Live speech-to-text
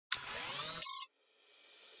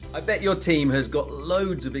I bet your team has got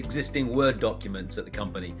loads of existing Word documents at the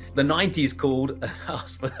company. The 90s called and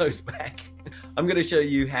asked for those back. I'm going to show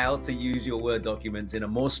you how to use your Word documents in a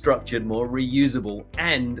more structured, more reusable,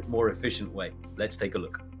 and more efficient way. Let's take a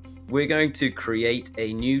look. We're going to create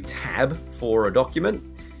a new tab for a document.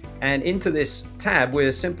 And into this tab,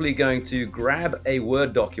 we're simply going to grab a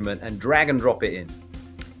Word document and drag and drop it in.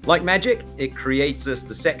 Like magic, it creates us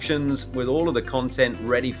the sections with all of the content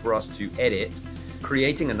ready for us to edit.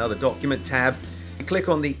 Creating another document tab. You click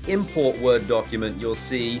on the import Word document, you'll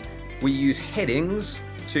see we use headings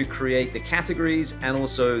to create the categories and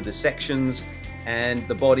also the sections, and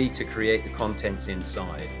the body to create the contents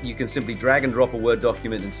inside. You can simply drag and drop a Word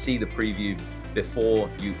document and see the preview before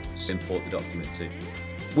you import the document too.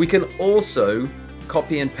 We can also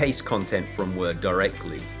copy and paste content from Word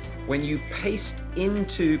directly. When you paste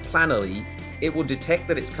into Planoly, it will detect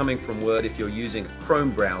that it's coming from Word if you're using a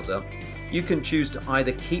Chrome browser. You can choose to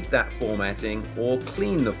either keep that formatting or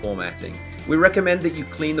clean the formatting. We recommend that you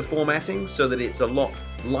clean the formatting so that it's a lot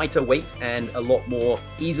lighter weight and a lot more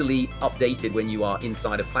easily updated when you are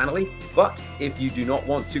inside of Planoly. But if you do not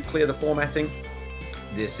want to clear the formatting,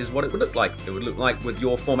 this is what it would look like. It would look like with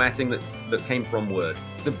your formatting that came from Word.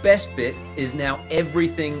 The best bit is now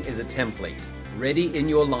everything is a template, ready in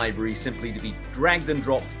your library simply to be dragged and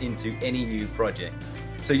dropped into any new project.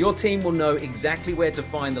 So your team will know exactly where to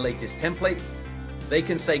find the latest template. They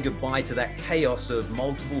can say goodbye to that chaos of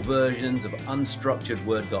multiple versions of unstructured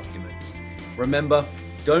Word documents. Remember,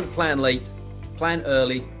 don't plan late, plan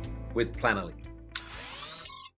early with Planoly.